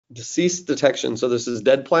Deceased detection. So this is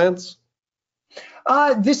dead plants?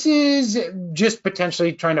 This is just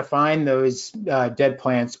potentially trying to find those dead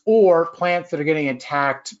plants or plants that are getting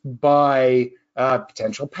attacked by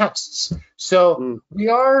potential pests. So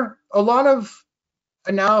a lot of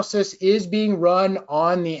analysis is being run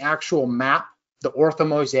on the actual map. The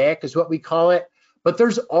orthomosaic is what we call it. But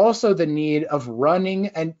there's also the need of running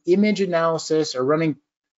an image analysis or running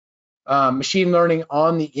machine learning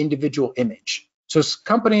on the individual image. So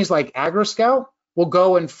companies like AgriScout will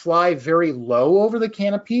go and fly very low over the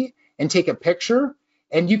canopy and take a picture.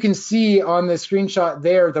 And you can see on the screenshot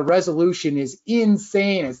there, the resolution is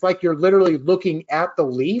insane. It's like you're literally looking at the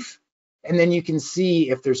leaf, and then you can see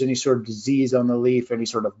if there's any sort of disease on the leaf, any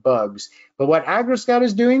sort of bugs. But what AgriScout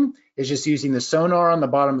is doing is just using the sonar on the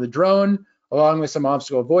bottom of the drone, along with some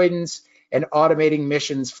obstacle avoidance, and automating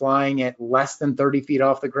missions flying at less than 30 feet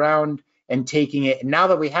off the ground and taking it. And now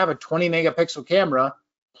that we have a 20 megapixel camera,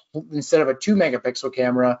 instead of a 2 megapixel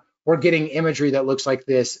camera, we're getting imagery that looks like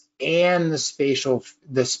this and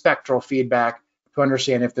the spectral feedback to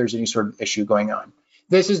understand if there's any sort of issue going on.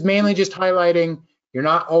 This is mainly just highlighting you're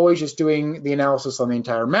not always just doing the analysis on the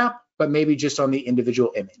entire map, but maybe just on the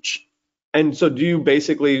individual image. And so do you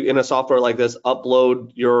basically, in a software like this,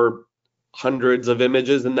 upload your hundreds of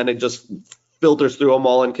images and then it just filters through them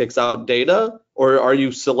all and kicks out data? Or are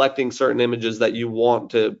you selecting certain images that you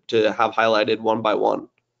want to have highlighted one by one?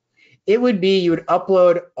 It would be, you would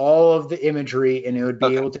upload all of the imagery and it would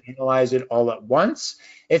be able to analyze it all at once.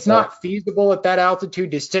 It's not feasible at that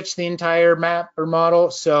altitude to stitch the entire map or model.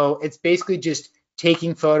 So it's basically just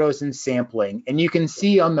taking photos and sampling. And you can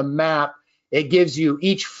see on the map, it gives you,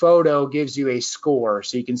 each photo gives you a score.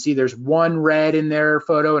 So you can see there's one red in their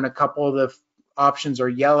photo and a couple of the options are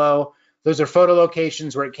yellow. Those are photo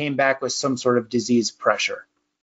locations where it came back with some sort of disease pressure.